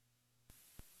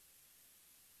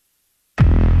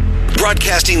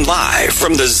Broadcasting live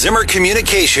from the Zimmer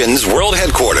Communications World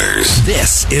Headquarters.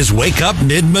 This is Wake Up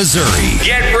Mid-Missouri.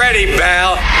 Get ready,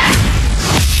 pal.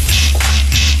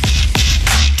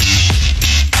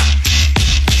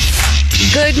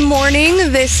 Good morning.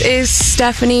 This is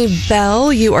Stephanie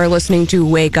Bell. You are listening to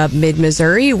Wake Up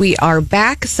Mid-Missouri. We are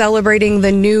back celebrating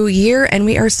the new year, and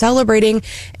we are celebrating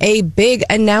a big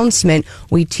announcement.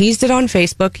 We teased it on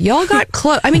Facebook. Y'all got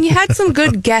close. I mean, you had some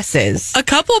good guesses. A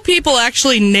couple people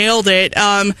actually nailed it.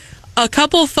 A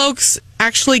couple folks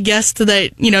actually guessed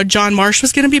that, John Marsh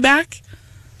was going to be back,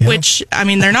 which, I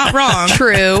mean, they're not wrong.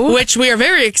 True. Which we are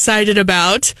very excited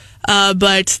about.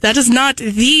 But that is not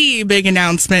the big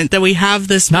announcement that we have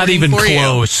this morning. Not even for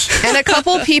close. You. And a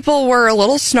couple people were a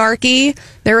little snarky.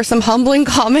 There were some humbling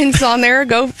comments on there.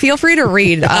 Feel free to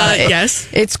read. Yes,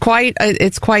 it's quite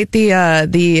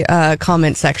the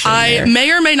comment section. I there.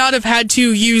 may or may not have had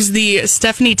to use the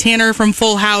Stephanie Tanner from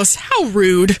Full House "How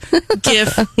rude"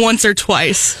 gif once or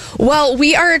twice. Well,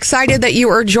 we are excited that you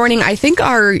are joining. I think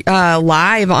our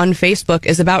live on Facebook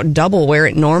is about double where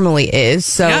it normally is.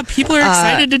 So yeah, people are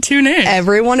excited to tune in.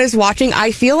 Everyone is watching.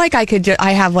 I feel like I could.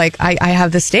 I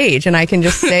have the stage, and I can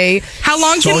just say. How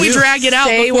long can we drag it out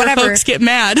before whatever. Folks get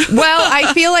mad? Well,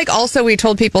 I feel like also we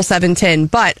told people 7:10,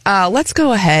 but let's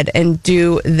go ahead and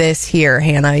do this here,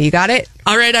 Hannah. You got it?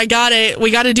 All right, I got it.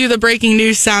 We got to do the breaking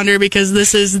news sounder because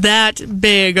this is that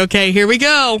big. Okay, here we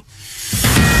go.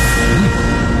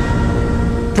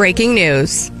 Breaking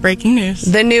news. Breaking news.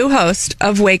 The new host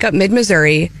of Wake Up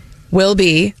Mid-Missouri will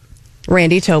be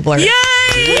Randy Tobler.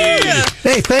 Yay!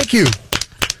 Hey, thank you.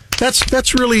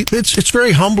 That's really it's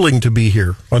very humbling to be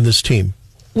here on this team.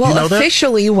 Well, you know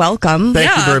officially welcome.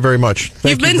 Thank you very, very much.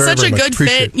 You've been such a good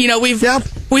fit.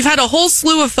 We've had a whole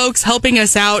slew of folks helping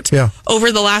us out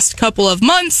over the last couple of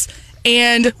months,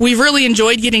 and we've really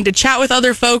enjoyed getting to chat with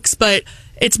other folks, but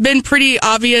it's been pretty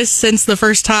obvious since the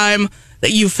first time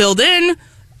that you filled in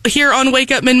here on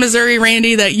Wake Up Mid-Missouri,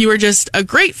 Randy, that you were just a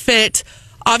great fit.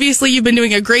 Obviously, you've been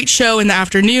doing a great show in the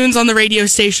afternoons on the radio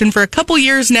station for a couple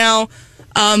years now,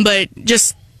 but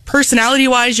just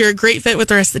personality-wise, you're a great fit with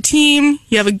the rest of the team.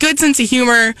 You have a good sense of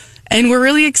humor, and we're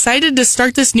really excited to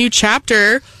start this new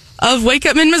chapter of Wake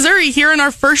Up Mid-Missouri here in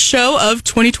our first show of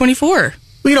 2024.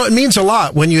 Well, it means a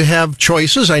lot when you have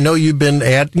choices. I know you've been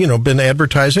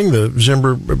advertising the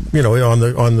Zimmer, on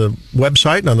the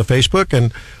website and on the Facebook.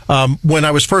 And when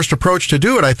I was first approached to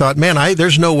do it, I thought, man,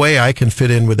 there's no way I can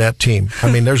fit in with that team.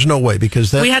 I mean, there's no way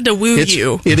because we had to woo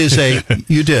you. It is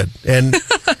you did, and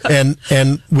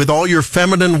with all your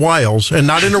feminine wiles, and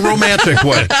not in a romantic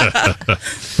way.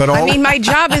 But my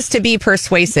job is to be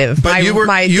persuasive. But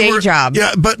my day job.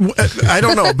 Yeah, but I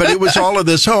don't know. But it was all of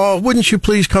this. Oh, wouldn't you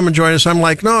please come and join us? I'm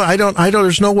like, no, I don't.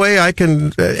 There's no way I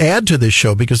can add to this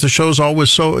show because the show's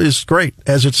always is great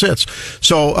as it sits.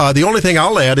 So the only thing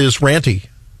I'll add is ranty.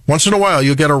 Once in a while,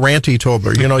 you'll get a ranty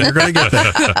Tobler. You're going to get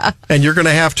that. And you're going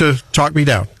to have to talk me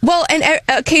down. Well, and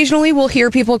occasionally we'll hear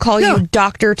people call you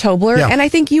Dr. Tobler. Yeah. And I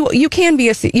think you can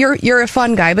be you're a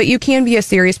fun guy, but you can be a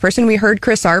serious person. We heard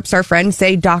Chris Arps, our friend,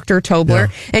 say Dr. Tobler,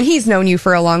 and he's known you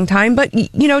for a long time. But,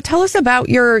 tell us about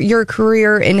your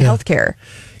career in healthcare.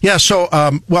 Yeah, so,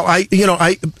 I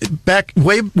back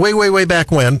way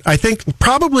back when, I think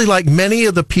probably like many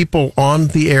of the people on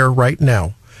the air right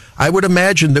now, I would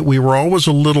imagine that we were always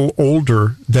a little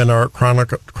older than our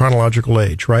chronological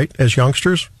age, right? As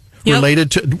youngsters, related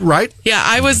to, right? Yeah,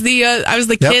 I was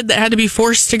the kid that had to be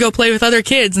forced to go play with other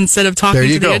kids instead of talking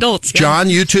to the adults. Yeah. John,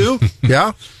 you too?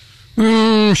 Yeah.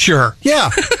 Sure.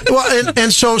 Yeah. Well,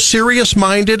 and so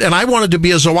serious-minded, and I wanted to be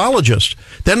a zoologist.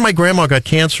 Then my grandma got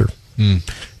cancer.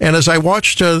 And as I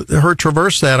watched her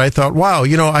traverse that, I thought, wow,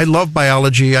 I love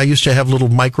biology. I used to have little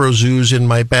micro zoos in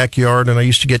my backyard, and I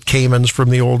used to get caimans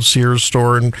from the old Sears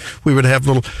store, and we would have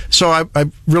little... So I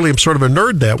really am sort of a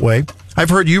nerd that way. I've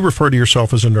heard you refer to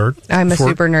yourself as a nerd. I'm a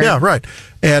super nerd. Yeah, right.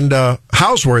 And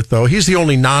Houseworth, though, he's the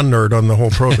only non-nerd on the whole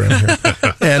program here.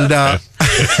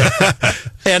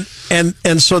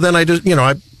 And so then I just,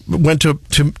 I went to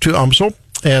UMSL.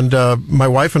 And my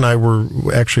wife and I were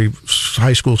actually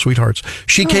high school sweethearts.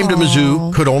 She came to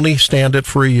Mizzou, could only stand it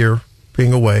for a year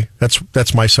being away.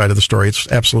 That's my side of the story.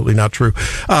 It's absolutely not true.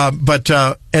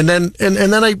 And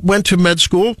then I went to med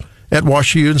school at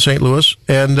WashU in St. Louis,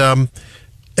 and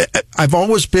I've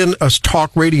always been a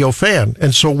talk radio fan.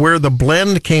 And so where the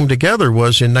blend came together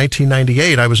was in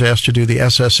 1998. I was asked to do the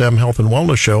SSM Health and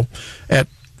Wellness Show at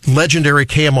legendary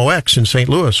KMOX in St.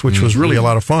 Louis, which was really a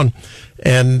lot of fun.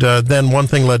 And then one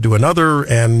thing led to another,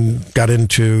 and got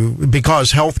into,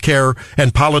 because healthcare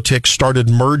and politics started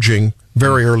merging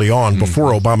very early on,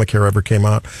 before Obamacare ever came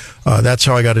out. That's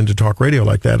how I got into talk radio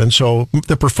like that. And so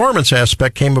the performance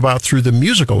aspect came about through the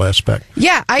musical aspect.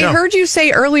 Yeah, I heard you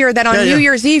say earlier that on New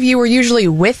Year's Eve you were usually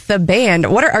with the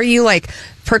band. What are you like?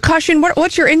 Percussion?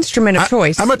 What's your instrument of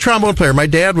choice? I'm a trombone player. My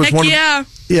dad was one. Yeah.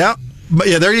 But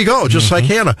yeah, there you go, just like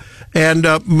Hannah. And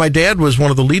my dad was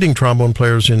one of the leading trombone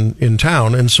players in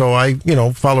town, and so I,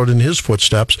 followed in his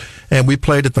footsteps. And we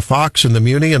played at the Fox and the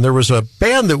Muni, and there was a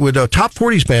band that would, a top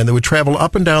 40s band that would travel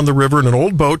up and down the river in an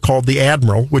old boat called the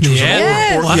Admiral, which was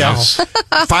an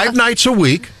old 5 nights a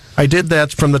week. I did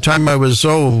that from the time I was,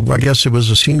 I guess it was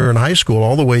a senior in high school,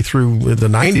 all the way through the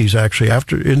 90s, actually,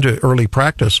 into early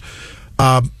practice.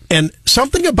 And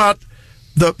something about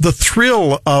the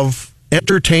thrill of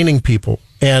entertaining people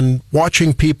and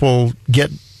watching people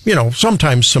get,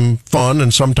 sometimes some fun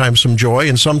and sometimes some joy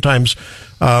and sometimes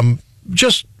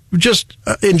just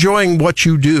enjoying what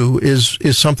you do is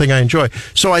something I enjoy.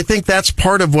 So I think that's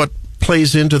part of what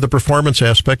plays into the performance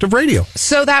aspect of radio.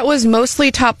 So that was mostly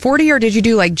top 40, or did you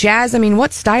do like jazz? I mean,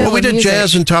 what style of music? We did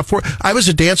jazz and top 40. I was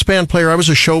a dance band player. I was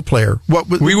a show player.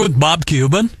 Were you with Bob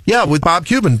Cuban? Yeah, with Bob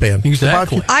Cuban Band.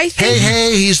 Exactly.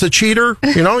 Hey, he's the cheater.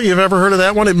 You've ever heard of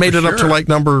that one? It made it up to like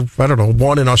number,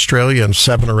 1 in Australia and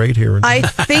 7 or 8 here. I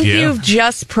think you've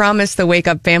just promised the Wake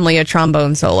Up family a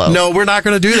trombone solo. No, we're not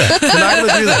going to do that. We're not going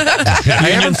to do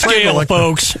that. Union scale,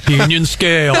 folks. Union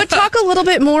scale. But talk a little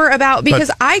bit more about, because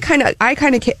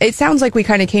it sounds like we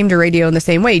kind of came to radio in the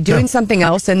same way, doing something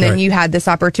else, and then you had this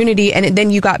opportunity, and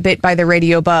then you got bit by the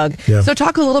radio bug. Yeah. So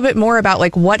talk a little bit more about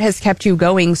like what has kept you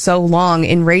going so long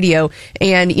in radio,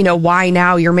 and why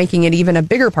now you're making it even a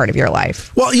bigger part of your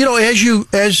life. Well,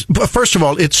 first of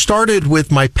all, it started with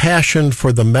my passion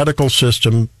for the medical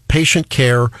system, patient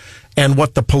care, and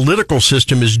what the political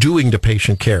system is doing to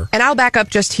patient care. And I'll back up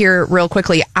just here real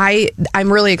quickly.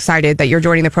 I'm really excited that you're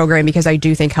joining the program, because I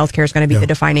do think healthcare is going to be the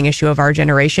defining issue of our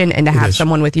generation, and to have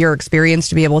someone with your experience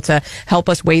to be able to help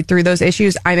us wade through those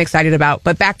issues, I'm excited about.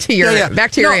 But back to your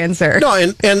answer. No,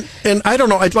 and I don't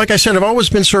know. Like I said, I've always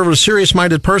been sort of a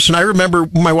serious-minded person. I remember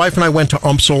my wife and I went to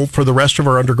UMSL for the rest of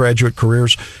our undergraduate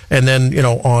careers, and then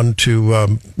on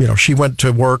to she went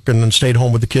to work and then stayed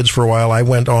home with the kids for a while. I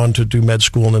went on to do med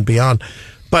school and beyond.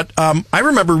 But I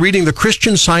remember reading the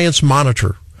Christian Science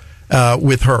Monitor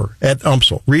with her at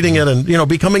UMSL, reading it and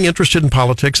becoming interested in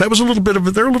politics. That was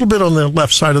they're a little bit on the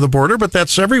left side of the border, but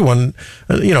that's everyone.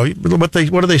 What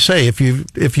do they say? If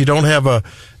you don't have a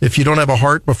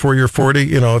heart before you're 40,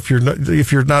 if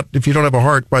you don't have a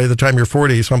heart by the time you're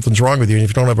 40, something's wrong with you. And if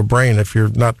you don't have a brain, if you're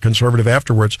not conservative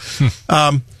afterwards,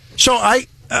 so I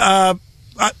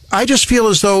just feel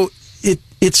as though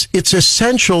it's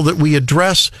essential that we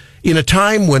address, in a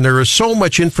time when there is so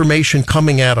much information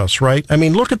coming at us, right? I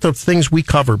mean, look at the things we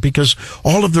cover, because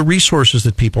all of the resources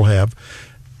that people have.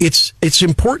 It's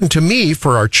important to me,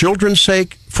 for our children's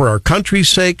sake, for our country's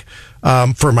sake,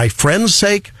 for my friends'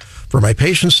 sake, for my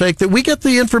patient's sake, that we get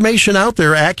the information out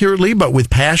there accurately, but with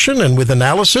passion and with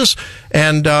analysis.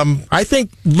 And I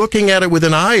think looking at it with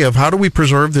an eye of how do we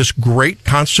preserve this great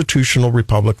constitutional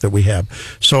republic that we have.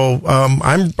 So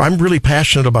I'm really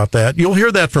passionate about that. You'll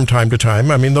hear that from time to time.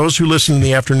 I mean, those who listen in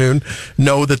the afternoon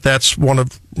know that that's one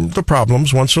of the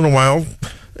problems. Once in a while,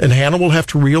 and Hannah will have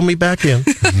to reel me back in.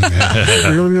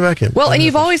 Well, and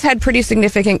you've always had pretty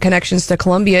significant connections to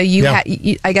Columbia.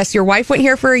 I guess your wife went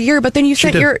here for a year, but then you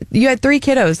had 3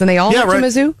 kiddos, and they all went to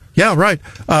Mizzou? Yeah, right.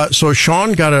 So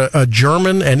Sean got a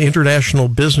German and international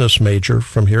business major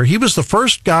from here. He was the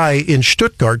first guy in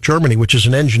Stuttgart, Germany, which is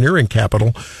an engineering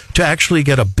capital, to actually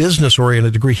get a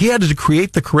business-oriented degree. He had to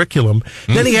create the curriculum.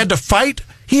 Then he had to fight.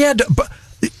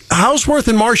 Houseworth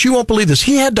and Marsh, you won't believe this.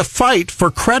 He had to fight for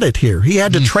credit here. He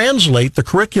had to translate the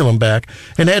curriculum back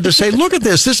and had to say, look at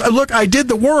this. Look, I did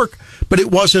the work, but it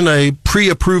wasn't a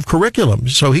pre-approved curriculum.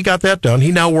 So he got that done.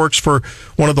 He now works for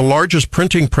one of the largest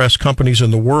printing press companies in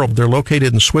the world. They're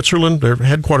located in Switzerland. They're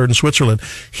headquartered in Switzerland.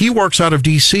 He works out of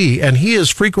D.C., and he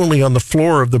is frequently on the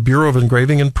floor of the Bureau of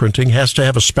Engraving and Printing, has to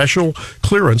have a special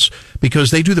clearance because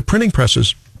they do the printing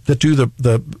presses that do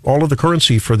all of the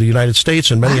currency for the United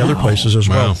States and many other places as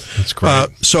well. That's great.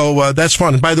 So that's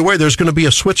fun. And by the way, there's going to be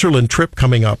a Switzerland trip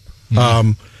coming up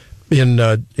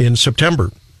in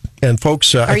September. And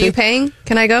folks, are you paying?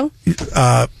 Can I go?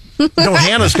 No,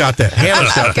 Hannah's got that.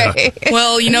 That.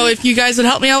 Well, if you guys would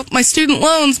help me out with my student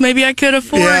loans, maybe I could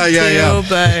afford to.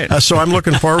 But so I'm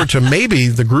looking forward to maybe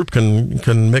the group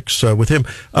can mix with him.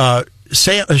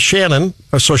 Shannon,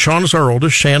 so Sean is our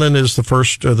oldest. Shannon is the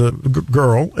first, the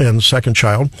girl and second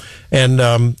child.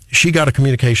 And she got a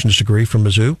communications degree from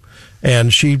Mizzou.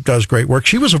 and she does great work.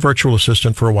 She was a virtual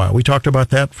assistant for a while. We talked about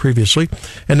that previously.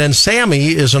 And then Sammy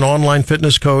is an online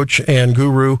fitness coach and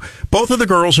guru. Both of the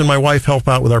girls and my wife help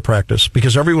out with our practice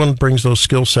because everyone brings those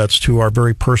skill sets to our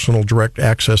very personal, direct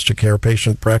access to care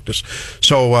patient practice.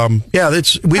 So, we've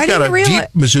got a deep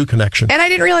Mizzou connection. And I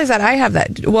didn't realize that. I have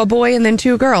that. Well, boy and then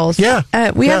two girls. Yeah.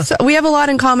 We have a lot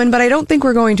in common, but I don't think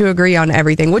we're going to agree on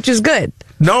everything, which is good.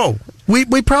 No.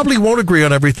 We probably won't agree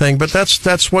on everything, but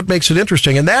that's what makes it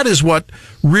interesting. And that is what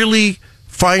really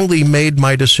finally made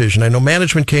my decision. I know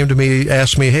management came to me,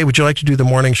 asked me, hey, would you like to do the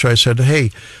morning show? I said,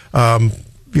 hey,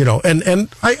 and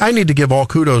I need to give all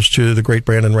kudos to the great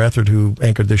Brandon Rathard who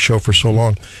anchored this show for so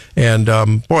long. And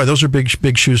boy, those are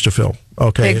big shoes to fill.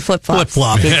 Okay, big flip-flops.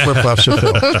 Big flip-flops to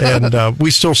fill. And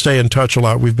we still stay in touch a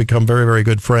lot. We've become very, very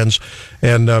good friends,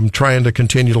 and I'm trying to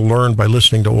continue to learn by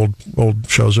listening to old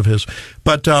shows of his.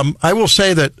 But I will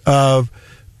say that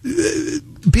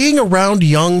being around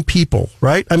young people,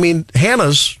 right? I mean,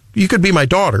 you could be my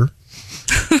daughter.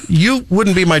 You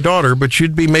wouldn't be my daughter, but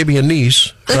you'd be maybe a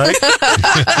niece, right?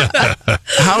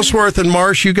 Houseworth and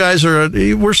Marsh, you guys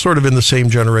we're sort of in the same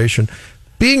generation.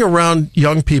 Being around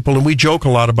young people, and we joke a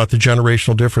lot about the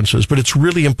generational differences, but it's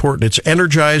really important. It's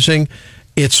energizing.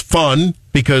 It's fun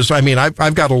because, I mean,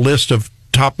 I've got a list of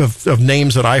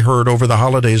names that I heard over the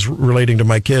holidays relating to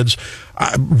my kids,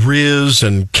 Riz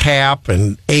and Cap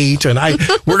and 8, and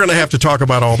we're going to have to talk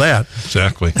about all that.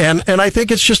 Exactly. And I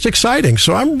think it's just exciting.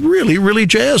 So I'm really, really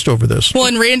jazzed over this. Well,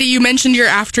 and Randy, you mentioned your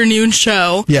afternoon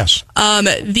show. Yes.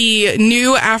 The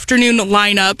new afternoon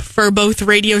lineup for both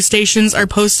radio stations are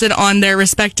posted on their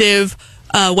respective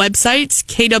websites,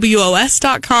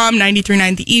 kwos.com,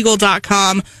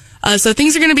 939theeagle.com. So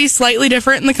things are going to be slightly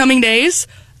different in the coming days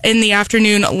in the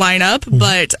afternoon lineup,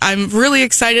 but I'm really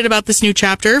excited about this new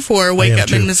chapter for Wake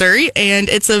Up Mid-Missouri, and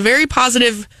it's a very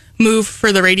positive move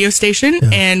for the radio station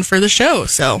and for the show,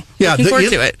 so looking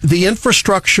forward to it. The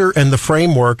infrastructure and the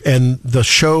framework and the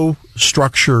show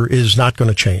structure is not going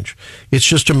to change. It's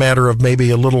just a matter of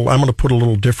maybe I'm going to put a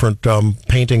little different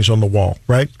paintings on the wall,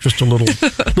 right? Just a little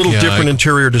different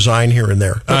interior design here and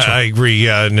there. I agree,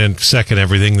 and then second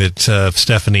everything that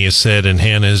Stephanie has said and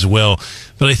Hannah as well.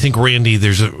 But I think, Randy,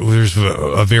 there's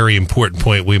a very important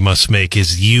point we must make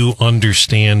is you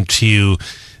understand too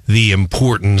the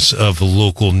importance of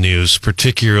local news,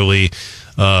 particularly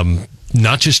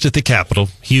not just at the Capitol,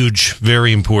 huge,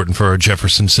 very important for our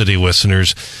Jefferson City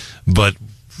listeners, but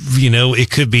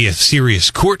it could be a serious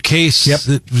court case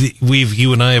that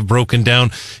you and I have broken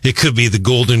down. It could be the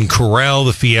Golden Corral,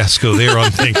 the fiasco there on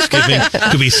Thanksgiving.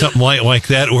 It could be something like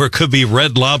that, or it could be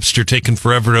Red Lobster taking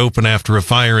forever to open after a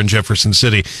fire in Jefferson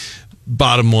City.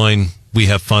 Bottom line, we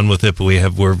have fun with it, but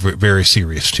we're very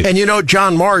serious too. And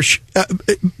John Marsh,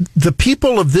 the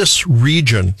people of this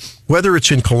region, whether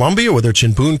it's in Columbia, whether it's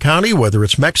in Boone County, whether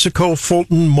it's Mexico,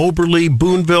 Fulton, Moberly,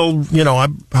 Boonville,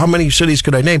 how many cities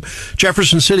could I name?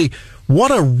 Jefferson City.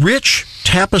 What a rich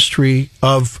tapestry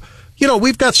of,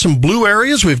 we've got some blue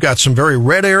areas, we've got some very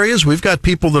red areas, we've got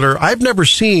people that I've never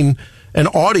seen an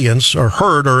audience or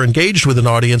heard or engaged with an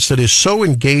audience that is so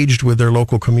engaged with their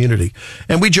local community.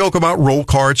 And we joke about roll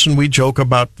carts and we joke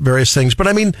about various things. But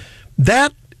I mean,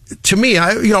 that to me,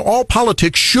 all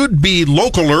politics should be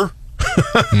localer.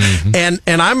 Mm-hmm.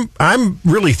 And I'm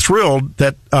really thrilled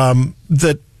that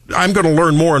that I'm going to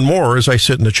learn more and more as I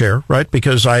sit in the chair, right?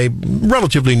 Because I'm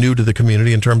relatively new to the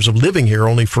community in terms of living here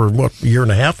only for a year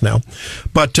and a half now.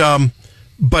 But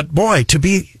boy, to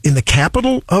be in the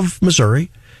capital of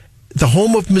Missouri, the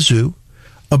home of Mizzou,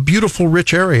 a beautiful,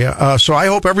 rich area. So I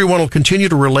hope everyone will continue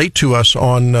to relate to us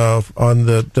on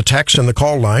the text and the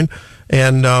call line,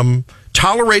 and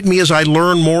tolerate me as I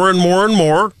learn more and more and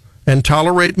more, and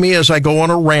tolerate me as I go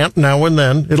on a rant now and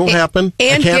then. It'll happen.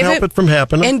 And I can't help it from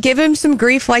happening. And give him some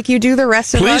grief like you do the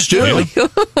rest of us. Please do.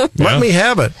 Let me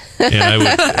have it. And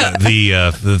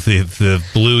the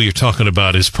blue you're talking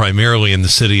about is primarily in the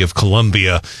city of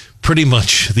Columbia. Pretty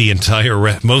much the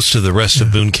most of the rest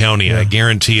of Boone County. Yeah. I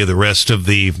guarantee you the rest of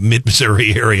the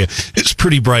mid-Missouri area is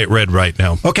pretty bright red right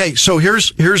now. Okay, so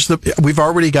here's we've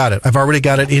already got it. I've already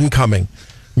got it incoming.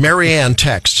 Marianne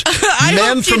texts.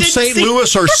 Men from St.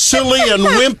 Louis are silly and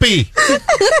wimpy.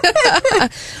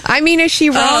 I mean, is she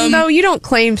wrong, though? You don't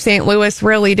claim St. Louis,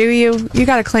 really, do you? You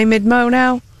got to claim Mid-Mo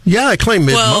now? Yeah, I claim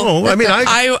Mid-Mo.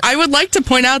 Well, I would like to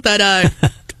point out that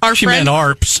She meant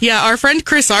Arps. Yeah, our friend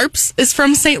Chris Arps is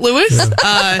from St. Louis.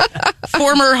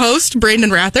 Former host Brandon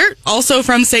Rathert, also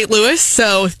from St. Louis.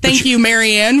 So thank you,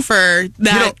 Marianne, for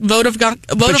that vote of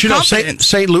confidence.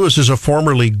 St. Louis is a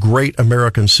formerly great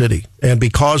American city. And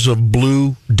because of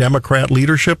blue Democrat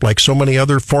leadership, like so many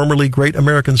other formerly great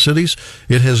American cities,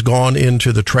 it has gone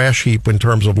into the trash heap in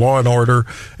terms of law and order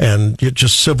and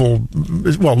just civil.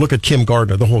 Well, look at Kim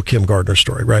Gardner, the whole Kim Gardner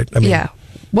story, right? I mean, yeah.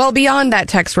 Well, beyond that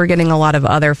text, we're getting a lot of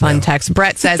other fun texts.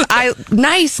 Brett says,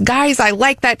 nice, guys, I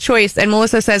like that choice. And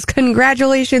Melissa says,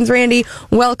 congratulations, Randy.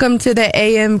 Welcome to the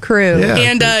AM crew. Yeah.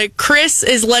 And Chris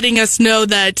is letting us know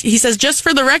that, he says, just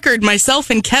for the record, myself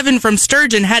and Kevin from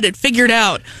Sturgeon had it figured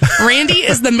out. Randy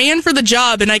is the man for the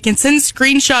job, and I can send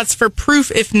screenshots for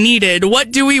proof if needed.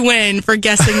 What do we win for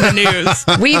guessing the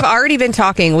news? We've already been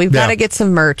talking. We've got to get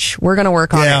some merch. We're going to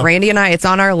work on it. Randy and I, it's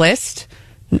on our list.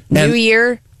 New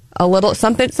year. A little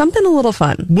something a little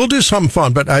fun. We'll do something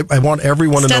fun, but I want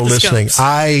everyone to know listening.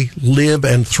 I live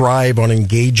and thrive on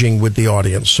engaging with the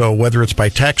audience. So whether it's by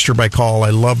text or by call, I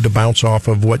love to bounce off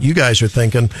of what you guys are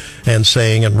thinking and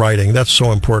saying and writing. That's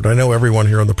so important. I know everyone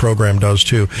here on the program does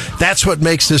too. That's what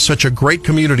makes this such a great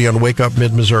community on Wake Up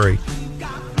Mid-Missouri.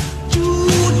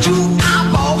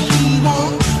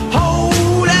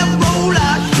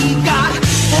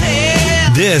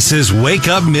 This is Wake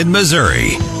Up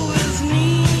Mid-Missouri.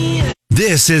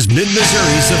 This is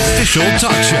Mid-Missouri's official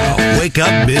talk show. Wake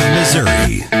Up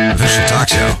Mid-Missouri. Official talk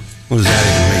show? What does that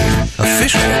even mean?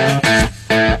 Official.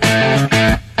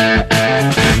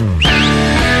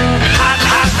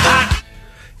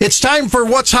 It's time for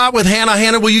What's Hot with Hannah.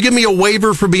 Hannah, will you give me a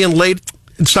waiver for being late?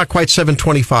 It's not quite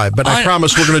 7:25, but I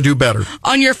promise we're going to do better.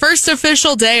 On your first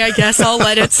official day, I guess I'll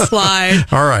let it slide.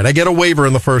 All right, I get a waiver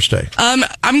on the first day. I'm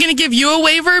going to give you a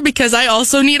waiver because I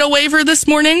also need a waiver this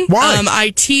morning. Why?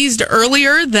 I teased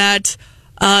earlier that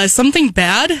something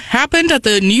bad happened at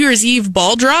the New Year's Eve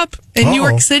ball drop in New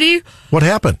York City. What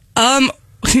happened?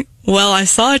 Well, I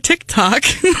saw a TikTok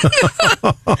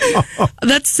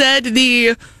that said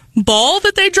the ball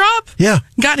that they drop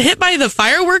got hit by the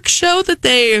fireworks show that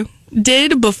they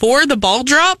did before the ball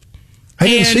drop. I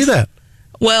didn't see that.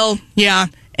 Well, yeah.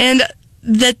 And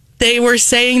that they were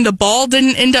saying the ball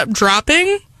didn't end up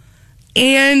dropping.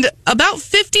 And about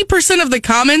 50% of the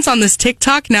comments on this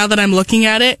TikTok, now that I'm looking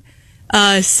at it,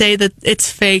 say that it's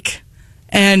fake.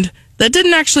 And that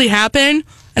didn't actually happen.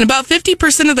 And about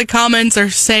 50% of the comments are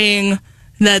saying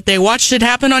that they watched it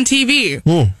happen on TV.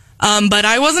 But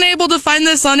I wasn't able to find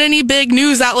this on any big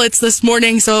news outlets this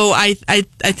morning, so I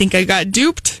think I got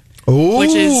duped. Which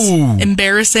is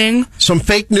embarrassing. Some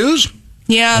fake news?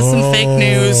 Yeah, some fake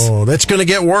news. Oh, that's going to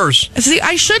get worse. See,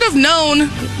 I should have known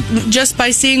just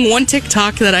by seeing one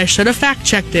TikTok that I should have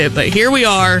fact-checked it, but here we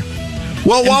are.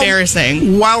 Well,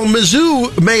 embarrassing. While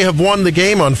Mizzou may have won the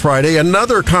game on Friday,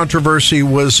 another controversy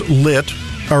was lit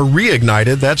or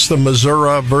reignited. That's the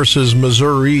Missouri versus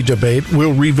Missouri debate.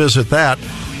 We'll revisit that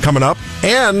coming up.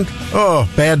 And,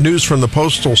 bad news from the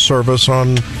Postal Service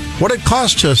on what it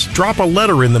costs to drop a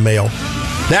letter in the mail.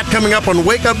 That coming up on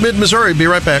Wake Up Mid-Missouri. Be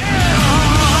right back.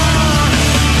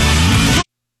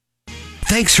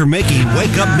 Thanks for making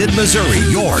Wake Up Mid-Missouri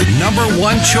your number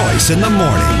one choice in the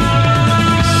morning.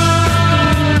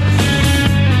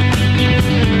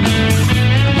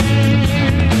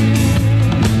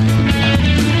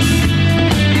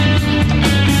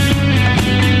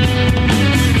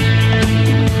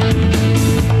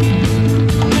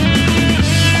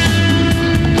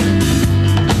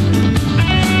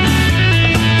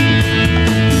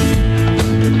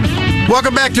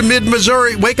 Welcome back to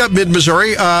Mid-Missouri, Wake Up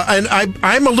Mid-Missouri. And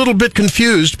I'm a little bit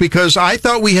confused because I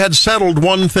thought we had settled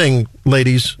one thing,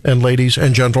 ladies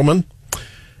and gentlemen,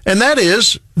 and that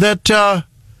is that the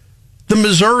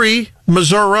Missouri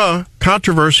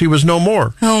controversy was no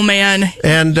more. Oh, man.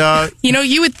 And,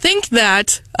 you would think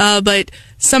that, but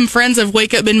some friends of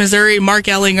Wake Up Mid-Missouri, Mark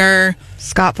Ellinger,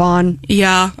 Scott Vaughn,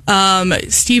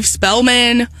 Steve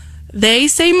Spellman, they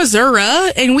say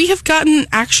Missouri, and we have gotten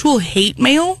actual hate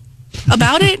mail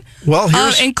about it. Well,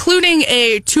 including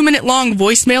a 2-minute long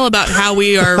voicemail about how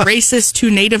we are racist to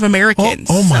Native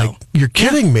Americans. You're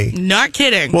kidding me. Not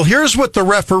kidding. Well, here's what the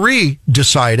referee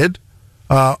decided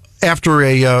after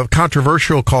a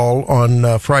controversial call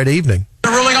on Friday evening. The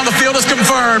ruling on the field is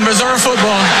confirmed. Missouri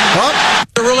football.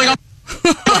 The ruling on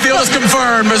the field is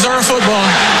confirmed. Missouri football.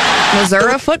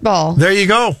 Missouri football. There you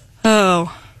go.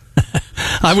 Oh.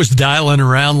 I was dialing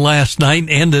around last night and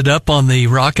ended up on the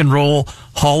Rock and Roll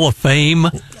Hall of Fame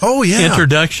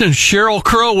introduction. Sheryl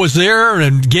Crow was there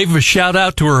and gave a shout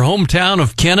out to her hometown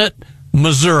of Kennett,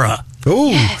 Missouri. Ooh.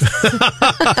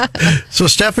 Yes. So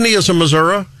Stephanie is a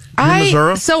Missouri?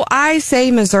 Missouri? So I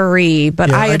say Missouri,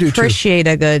 but I appreciate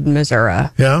a good Missouri.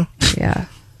 Yeah? Yeah.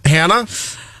 Hannah?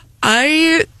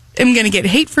 I am going to get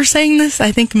hate for saying this.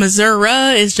 I think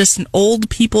Missouri is just an old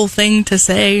people thing to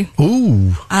say.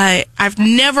 Ooh. I've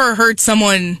never heard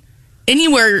someone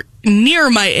anywhere near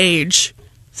my age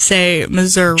say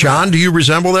Missouri. John, do you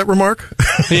resemble that remark?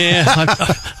 Yeah,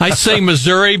 I say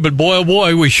Missouri, but boy, oh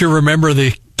boy, we sure remember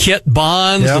the Kit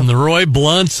Bonds and the Roy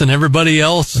Blunts and everybody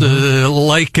else,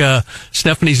 like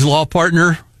Stephanie's law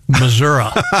partner, Missouri.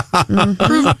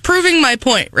 Proving my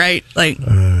point, right? Like,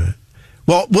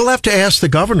 well, we'll have to ask the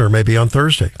governor maybe on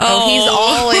Thursday. Oh, he's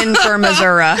all in for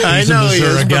Missouri. He's a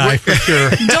Missouri guy for sure.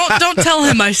 Don't tell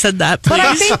him I said that, please. But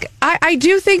I think I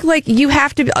do think like you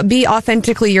have to be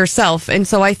authentically yourself, and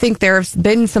so I think there have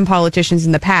been some politicians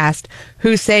in the past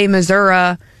who say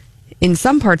Missouri in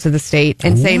some parts of the state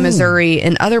and say Missouri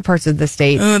in other parts of the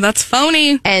state. Oh, that's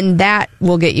phony. And that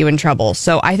will get you in trouble.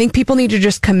 So I think people need to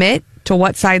just commit to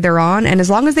what side they're on, and as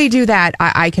long as they do that,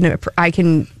 I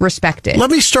can respect it.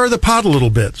 Let me stir the pot a little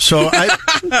bit. So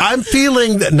I'm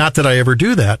feeling that, not that I ever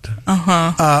do that.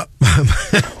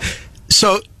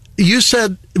 So you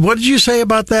said, what did you say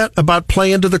about that? About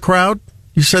play into the crowd?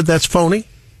 You said that's phony?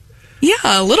 Yeah,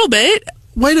 a little bit.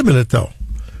 Wait a minute, though.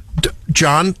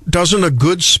 John, doesn't a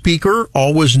good speaker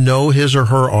always know his or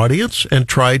her audience and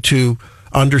try to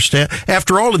understand?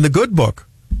 After all, in the good book,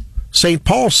 St.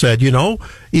 Paul said,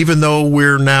 even though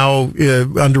we're now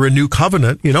under a new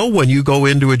covenant, when you go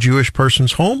into a Jewish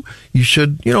person's home, you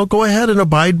should, go ahead and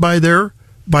abide by their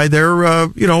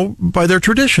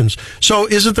traditions. So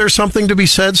isn't there something to be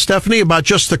said, Stephanie, about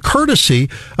just the courtesy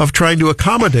of trying to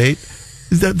accommodate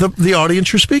the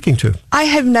audience you're speaking to? I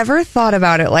have never thought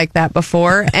about it like that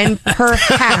before, and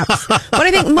perhaps, but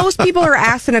I think most people are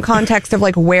asked in a context of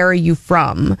like, where are you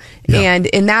from? Yeah. And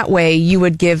in that way, you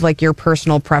would give like your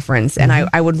personal preference, and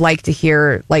I would like to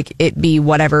hear like it be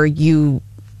whatever you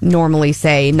normally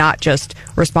say, not just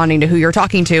responding to who you're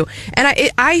talking to.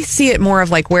 And I see it more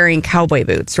of like wearing cowboy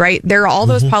boots, right? There are all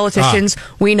those politicians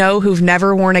we know who've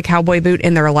never worn a cowboy boot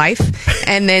in their life,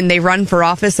 and then they run for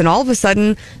office, and all of a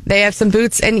sudden they have some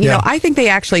boots, and I think they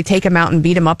actually take them out and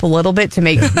beat them up a little bit to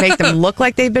make them look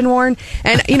like they've been worn.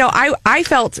 And I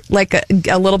felt like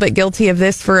a little bit guilty of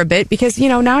this for a bit, because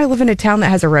now I live in a town that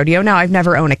has a rodeo. Now I've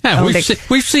never owned a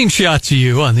we've seen shots of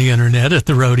you on the internet at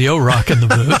the rodeo rocking the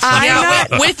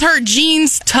boots. With her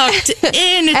jeans tucked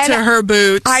into her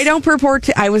boots. I don't purport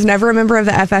to. I was never a member of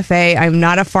the FFA. I'm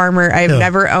not a farmer. I've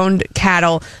never owned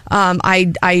cattle.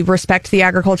 I respect the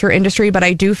agriculture industry, but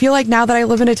I do feel like now that I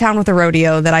live in a town with a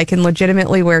rodeo, that I can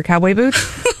legitimately wear cowboy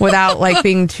boots without like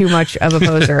being too much of a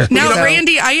poser. Now,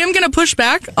 Randy, I am going to push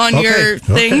back on your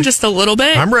thing just a little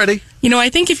bit. I'm ready. I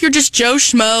think if you're just Joe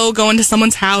Schmo going to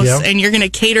someone's house and you're going to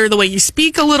cater the way you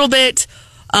speak a little bit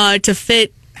to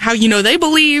fit how they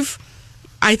believe,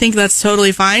 I think that's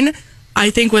totally fine.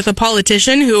 I think with a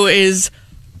politician who is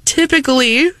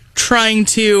typically trying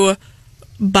to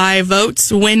buy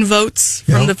votes, win votes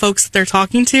from the folks that they're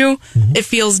talking to, it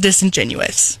feels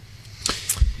disingenuous.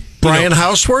 Brian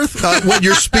Houseworth, when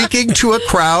you're speaking to a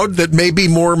crowd that may be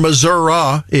more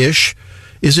Missouri-ish,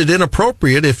 is it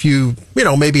inappropriate if you,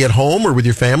 maybe at home or with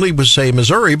your family would say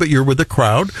Missouri, but you're with the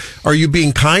crowd? Are you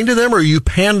being kind to them, or are you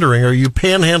pandering? Are you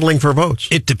panhandling for votes?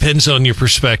 It depends on your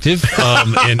perspective,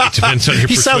 and it depends on your perspective.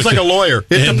 He sounds like a lawyer.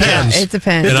 It depends. Yeah, it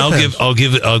depends. And I'll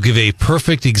give a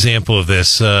perfect example of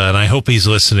this, and I hope he's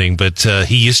listening. But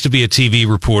he used to be a TV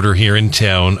reporter here in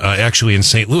town, actually in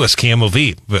St. Louis,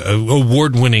 KMOV,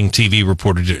 award-winning TV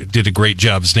reporter, did a great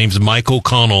job. His name's Mike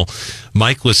O'Connell.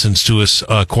 Mike listens to us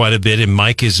quite a bit, and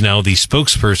Mike is now the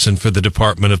spokesperson for the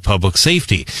Department of Public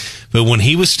Safety. But when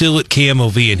he was still at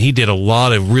KMOV, and he did a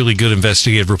lot of really good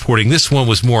investigative reporting, this one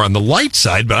was more on the light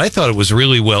side, but I thought it was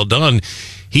really well done.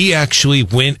 He actually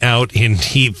went out and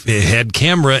he had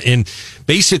camera, and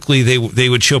basically they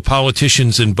would show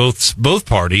politicians in both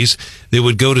parties. They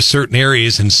would go to certain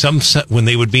areas, and when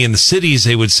they would be in the cities,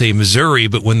 they would say Missouri,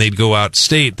 but when they'd go out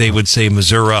state, they would say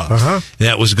Missouri.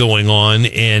 That was going on,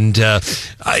 and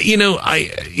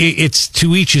it's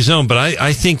to each his own. But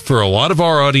I think for a lot of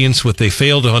our audience, what they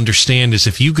fail to understand is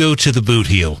if you go to the Boot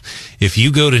Heel, if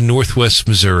you go to Northwest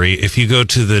Missouri, if you go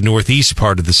to the Northeast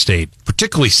part of the state,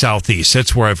 particularly Southeast,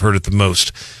 that's where I've heard it the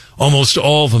most. Almost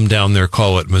all of them down there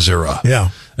call it Missouri. Yeah.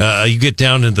 You get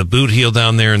down to the Boot Heel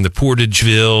down there in the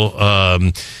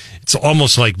Portageville. It's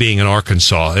almost like being in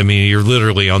Arkansas. I mean, you're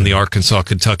literally on the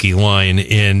Arkansas-Kentucky line.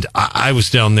 And I was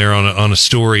down there on a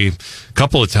story a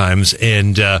couple of times,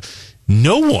 and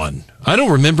no one, I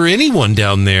don't remember anyone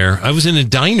down there. I was in a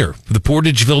diner, the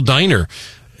Portageville Diner,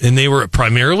 and they were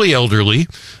primarily elderly.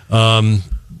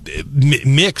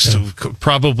 mixed,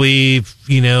 probably,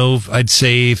 I'd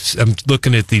say, I'm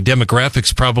looking at the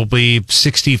demographics, probably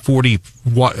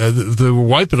 60-40, the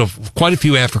white, but quite a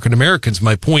few African Americans.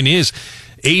 My point is,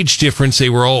 age difference, they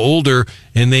were all older,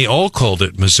 and they all called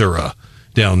it Missouri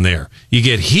down there. You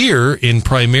get here, and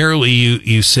primarily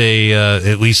you say,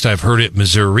 at least I've heard it,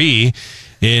 Missouri,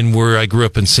 and where I grew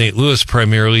up in St. Louis,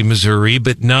 primarily Missouri,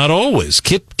 but not always.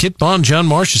 Kit Bond, John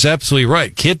Marsh is absolutely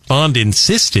right. Kit Bond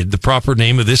insisted the proper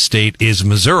name of this state is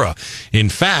Missouri. In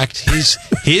fact,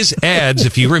 his ads,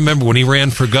 if you remember when he ran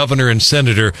for governor and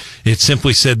senator, it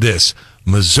simply said this: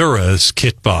 Missouri's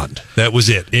Kit Bond. That was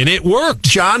it. And it worked.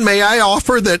 John, may I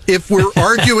offer that if we're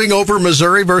arguing over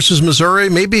Missouri versus Missouri,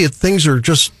 maybe things are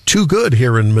just too good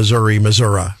here in Missouri,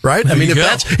 right? I mean,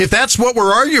 if that's what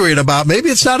we're arguing about, maybe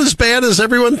it's not as bad as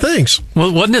everyone thinks.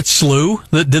 Well, wasn't it SLU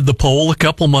that did the poll a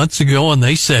couple months ago, and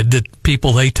they said that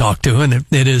people they talked to, and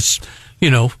it is,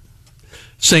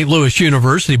 St. Louis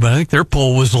University, but I think their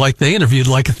poll was like they interviewed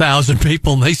like 1,000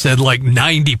 people, and they said like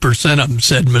 90% of them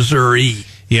said Missouri.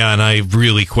 Yeah, and I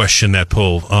really question that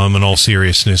poll, in all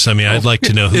seriousness. I mean, I'd like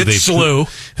to know who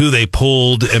they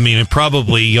polled. I mean,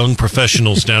 probably young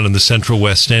professionals down in the Central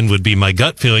West End would be my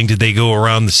gut feeling. Did they go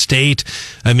around the state?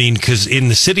 I mean, because in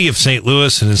the city of St.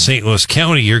 Louis and in St. Louis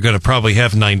County, you're going to probably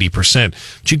have 90%.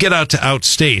 But you get out to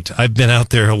outstate. I've been out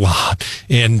there a lot,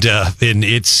 and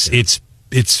it's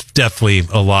definitely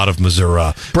a lot of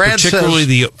Missouri. Particularly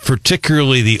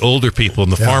the older people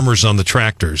and the farmers on the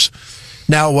tractors.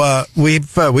 Now,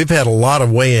 we've had a lot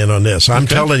of weigh-in on this. I'm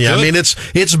telling you. Good. I mean,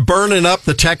 it's burning up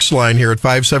the text line here at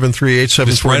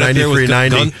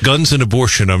 573-874-9390. Guns and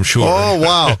abortion, I'm sure. Oh,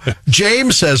 wow.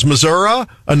 James says, Missouri,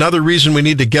 another reason we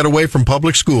need to get away from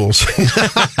public schools.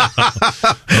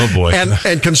 Oh, boy.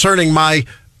 And concerning my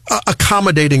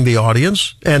accommodating the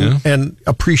audience and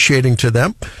appreciating to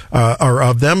them or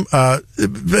of them.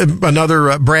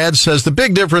 Another Brad says the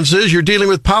big difference is you're dealing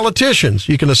with politicians.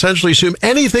 You can essentially assume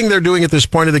anything they're doing at this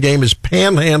point of the game is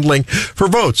panhandling for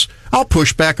votes. I'll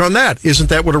push back on that. Isn't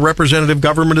that what a representative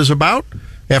government is about?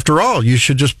 After all, you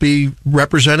should just be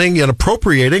representing and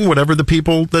appropriating whatever the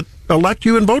people that elect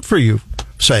you and vote for you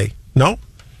say. No?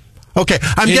 Okay,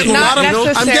 I'm getting a lot of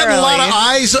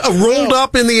eyes rolled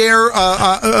up in the air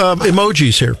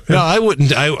emojis here. No, I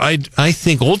wouldn't. I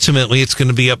think ultimately it's going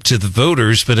to be up to the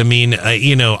voters. But I mean,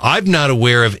 I'm not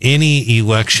aware of any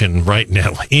election right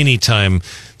now, any time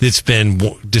that's been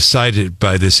decided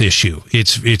by this issue.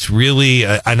 It's really,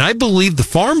 and I believe the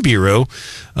Farm Bureau,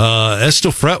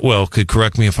 Estelle Fretwell could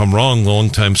correct me if I'm wrong,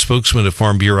 longtime spokesman of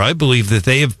Farm Bureau. I believe that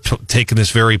they have taken this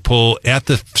very poll at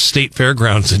the state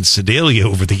fairgrounds in Sedalia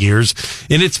over the years,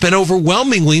 and it's been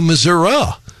overwhelmingly Missouri.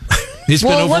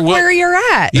 Look where you're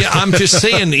at. Yeah, I'm just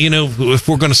saying, if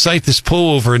we're going to cite this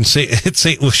poll over at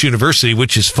St. Louis University,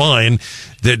 which is fine,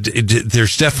 that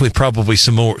there's definitely probably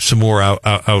some more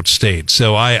outstate.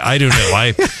 So I don't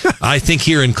know. I think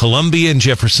here in Columbia and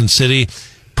Jefferson City,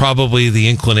 probably the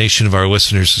inclination of our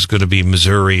listeners is going to be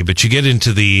Missouri, but you get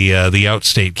into the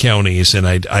outstate counties, and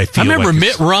I feel. I remember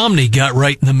Mitt Romney got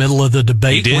right in the middle of the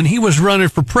debate when he was running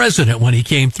for president. When he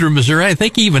came through Missouri, I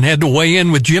think he even had to weigh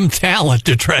in with Jim Talent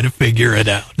to try to figure it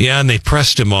out. Yeah, and they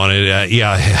pressed him on it.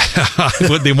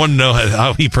 They want to know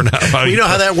how he pronounced. We know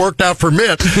how that worked out for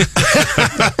Mitt.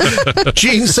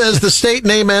 Gene says the state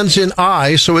name ends in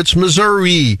I, so it's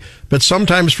Missouri. But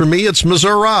sometimes for me, it's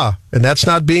Missouri, and that's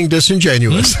not being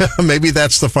disingenuous. Maybe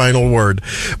that's the final word.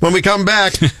 When we come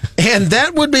back, and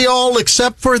that would be all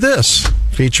except for this,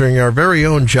 featuring our very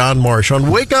own John Marsh on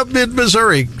Wake Up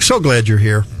Mid-Missouri. So glad you're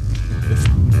here.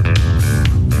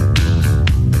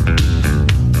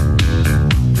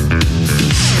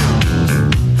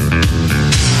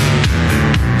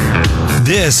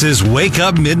 This is Wake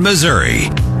Up Mid-Missouri.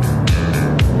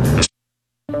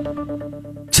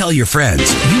 Tell your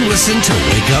friends you listen to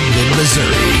Wake Up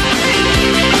Mid-Missouri.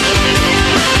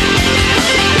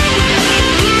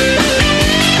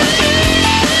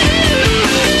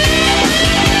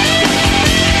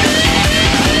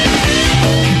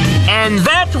 And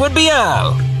that would be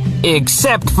all,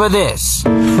 except for this.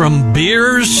 From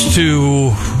beers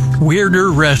to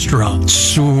weirder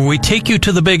restaurants, we take you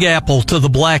to the Big Apple, to the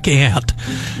Black Ant,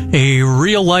 a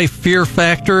real-life fear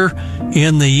factor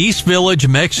in the East Village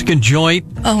Mexican joint.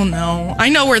 Oh, no. I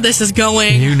know where this is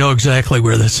going. You know exactly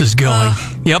where this is going.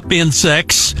 Yep,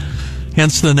 insects.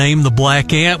 Hence the name, the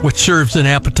Black Ant, which serves an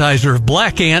appetizer of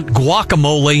black ant,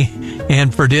 guacamole,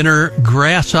 and for dinner,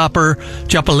 grasshopper,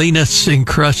 chapulines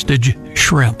encrusted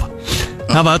shrimp.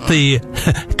 How about the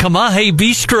Kamahe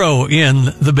Bistro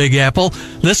in the Big Apple?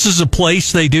 This is a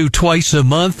place they do twice a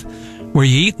month where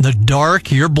you eat in the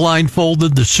dark, you're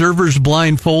blindfolded, the server's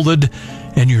blindfolded,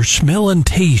 and your smell and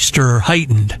taste are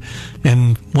heightened.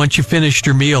 And once you finished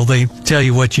your meal, they tell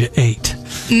you what you ate.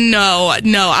 No,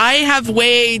 I have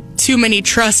way too many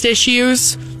trust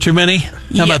issues. Too many?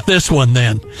 How about this one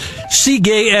then?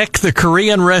 Sigaek, the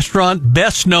Korean restaurant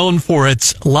best known for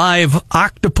its live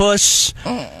octopus,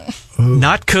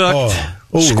 not cooked.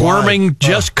 Squirming,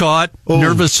 just caught.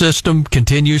 Nervous system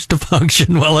continues to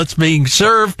function while it's being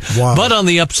served. Wow. But on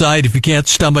the upside, if you can't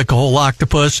stomach a whole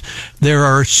octopus, there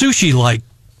are sushi-like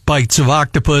bites of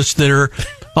octopus that are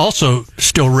also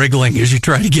still wriggling as you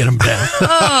try to get them down.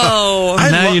 Oh.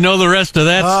 Now you know the rest of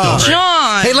that story.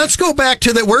 John. Hey, let's go back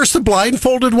to where's the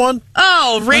blindfolded one?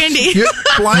 Oh, Randy.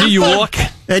 You walk.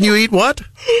 And you eat what?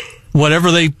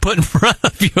 Whatever they put in front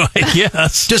of you, I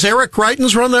guess. Does Eric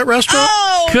Crichton's run that restaurant?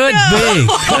 Oh, Could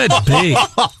be.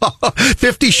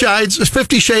 50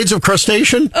 Shades of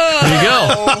Crustacean? There you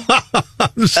go.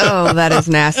 Oh, that is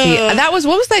nasty. What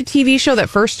was that TV show that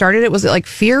first started it? Was it like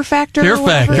Fear Factor? Fear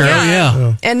Factor,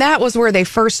 yeah. And that was where they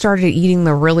first started eating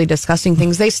the really disgusting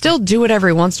things. They still do it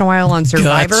every once in a while on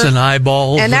Survivor. Guts and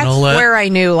eyeballs and that's all that. where I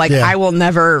knew, I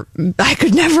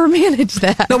could never manage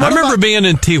that. I remember being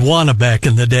in Tijuana back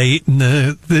in the day, eating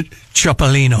the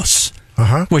chapalinos,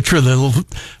 which were the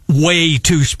way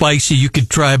too spicy. You could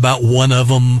try about one of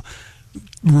them.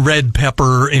 Red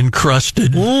pepper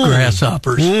encrusted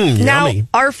grasshoppers. Now, yummy.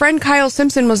 our friend Kyle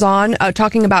Simpson was on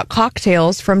talking about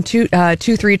cocktails from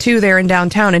 232 there in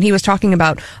downtown, and he was talking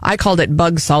about, I called it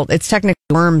bug salt. It's technically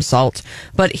worm salt,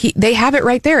 but they have it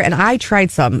right there, and I tried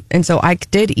some, and so I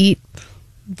did eat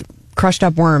crushed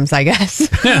up worms, I guess.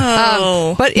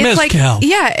 But it's Mezcal.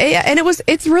 and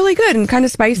it's really good and kind of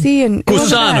spicy and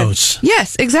gusanos.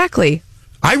 Yes, exactly.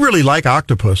 I really like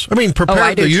octopus. I mean,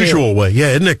 prepared the usual way.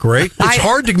 Yeah, isn't it great? It's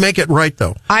hard to make it right,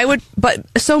 though. But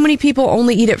so many people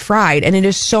only eat it fried, and it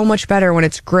is so much better when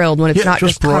it's grilled, when it's not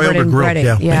just covered in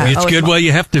breading. Yeah. It's good. Well,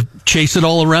 you have to chase it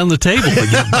all around the table to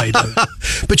get a bite of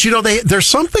it. But there's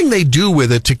something they do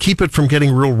with it to keep it from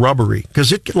getting real rubbery.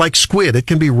 Because like squid, it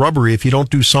can be rubbery if you don't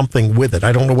do something with it.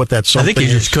 I don't know what that something is. I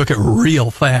think you just cook it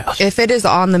real fast. If it is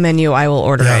on the menu, I will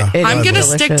order it. I'm going to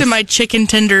stick to my chicken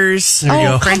tenders. There you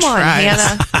go. French come on, fries.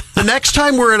 Hannah. The next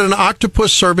time we're at an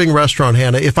octopus serving restaurant,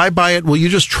 Hannah, if I buy it, will you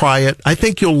just try it? I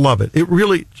think you'll love it. It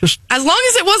really just... As long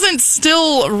as it wasn't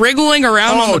still wriggling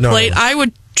around on the plate, I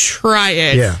would try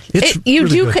it. Yeah.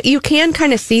 You can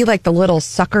kind of see like the little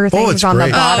sucker things on the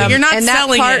bottom. Oh, you're not and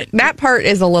selling it. That part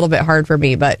is a little bit hard for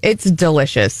me, but it's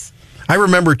delicious. I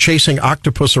remember chasing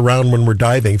octopus around when we're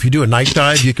diving. If you do a night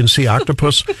dive, you can see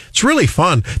octopus. It's really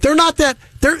fun. They're not that...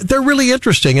 They're really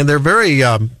interesting, and they're very...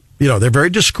 they're very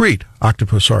discreet,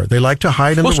 octopus are. They like to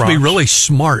hide in the rocks. Supposed to be really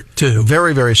smart, too.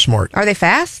 Very, very smart. Are they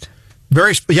fast?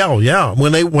 Yeah.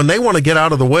 When they want to get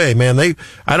out of the way, man,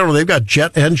 I don't know, they've got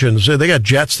jet engines. They got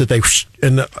jets that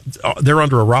they're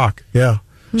under a rock. Yeah.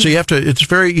 So you have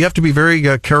to be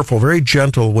very careful, very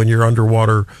gentle when you're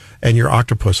underwater and you're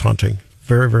octopus hunting.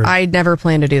 Very, very. I never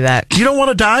plan to do that. You don't want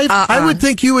to dive? I would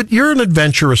think you would. You're an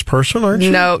adventurous person, aren't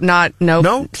you?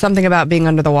 No. Something about being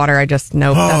under the water. That's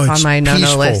on my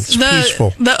no-no list. It's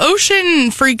peaceful. The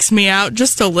ocean freaks me out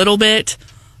just a little bit.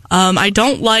 I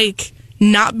don't like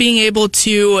not being able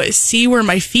to see where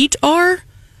my feet are.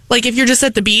 Like if you're just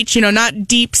at the beach, not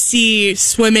deep sea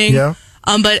swimming. Yeah.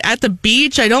 But at the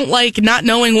beach, I don't like not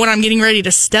knowing what I'm getting ready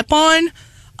to step on.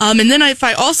 And then if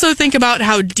I also think about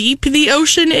how deep the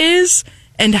ocean is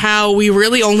and how we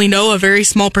really only know a very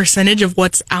small percentage of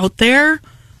what's out there,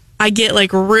 I get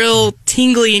real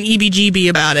tingly and EBGB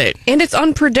about it. And it's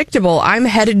unpredictable. I'm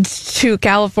headed to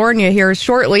California here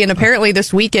shortly, and apparently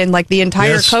this weekend, the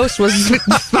entire coast was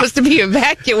supposed to be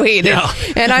evacuated. Yeah.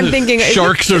 And I'm thinking...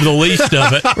 Sharks are the least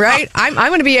of it. Right? I'm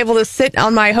going to be able to sit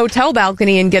on my hotel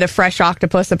balcony and get a fresh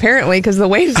octopus, apparently, because the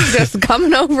waves are just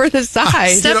coming over the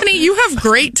side. Stephanie, you have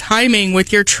great timing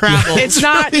with your travels. It's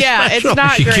not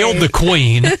She great. killed the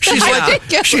queen.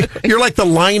 You're like the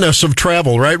Linus of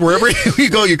travel, right? Wherever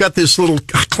you go, you got this little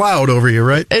cloud over you,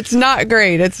 right? It's not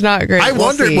great. I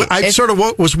wondered. I sort of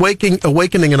was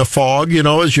awakening in a fog,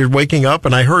 as you're waking up,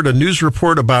 and I heard a news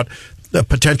report about the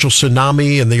potential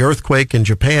tsunami and the earthquake in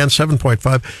Japan,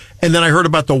 7.5. And then I heard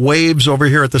about the waves over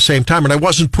here at the same time, and I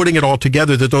wasn't putting it all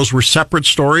together that those were separate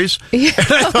stories. Yeah.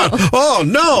 And I thought, oh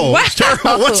no, It's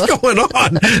terrible. What's going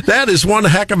on? That is one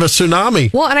heck of a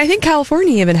tsunami. Well, and I think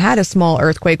California even had a small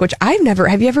earthquake, which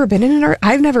have you ever been in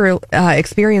I've never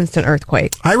experienced an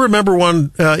earthquake. I remember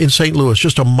one in St. Louis,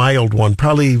 just a mild one,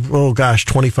 probably,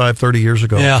 25, 30 years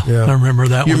ago. Yeah. I remember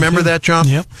that one. You remember that, John?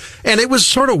 Yep. And it was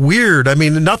sort of weird. I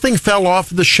mean, nothing fell off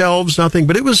the shelves, nothing,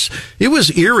 but it was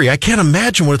eerie. I can't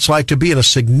imagine what it's like to be in a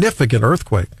significant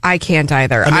earthquake. I can't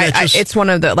either. It's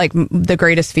one of the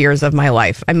greatest fears of my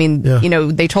life. I mean,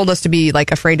 they told us to be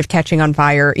afraid of catching on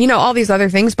fire, all these other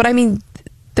things. But I mean,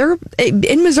 they're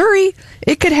in Missouri.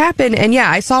 It could happen. And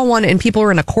I saw one and people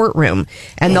were in a courtroom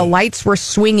and the lights were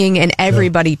swinging and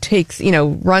everybody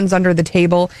runs under the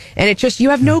table. And it just, you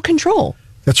have no control.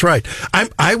 That's right.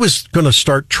 I was going to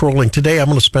start trolling today. I'm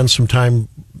going to spend some time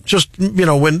just,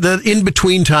 when the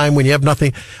in-between time when you have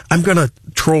nothing, I'm going to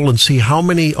troll and see how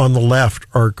many on the left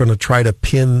are going to try to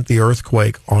pin the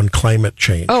earthquake on climate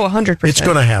change. Oh, 100%. It's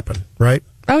going to happen, right?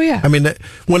 Oh, yeah. I mean,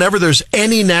 whenever there's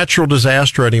any natural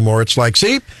disaster anymore, it's like,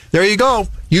 see, there you go.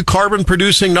 You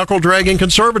carbon-producing, knuckle-dragging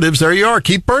conservatives, there you are.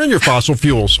 Keep burning your fossil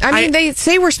fuels. I mean, they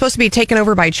say we're supposed to be taken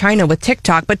over by China with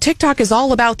TikTok, but TikTok is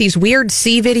all about these weird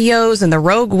sea videos and the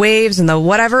rogue waves and the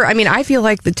whatever. I mean, I feel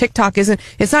like the TikTok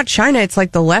it's not China, it's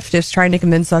like the leftists trying to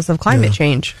convince us of climate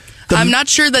change. I'm not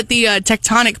sure that the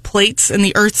tectonic plates in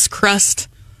the Earth's crust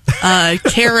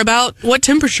care about what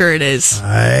temperature it is.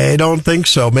 I don't think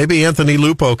so. Maybe Anthony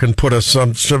Lupo can put us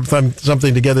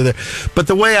something together there. But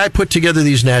the way I put together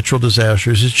these natural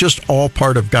disasters is just all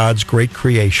part of God's great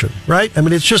creation, right? I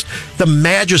mean, it's just the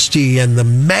majesty and the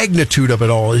magnitude of it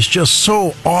all is just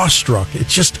so awestruck.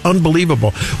 It's just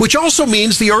unbelievable. Which also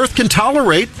means the earth can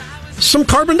tolerate some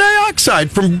carbon dioxide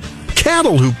from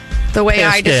cattle who The way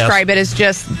I describe it is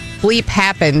just bleep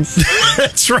happens.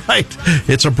 That's right.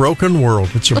 It's a broken world.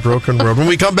 It's a broken world. When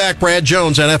we come back, Brad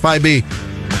Jones, NFIB.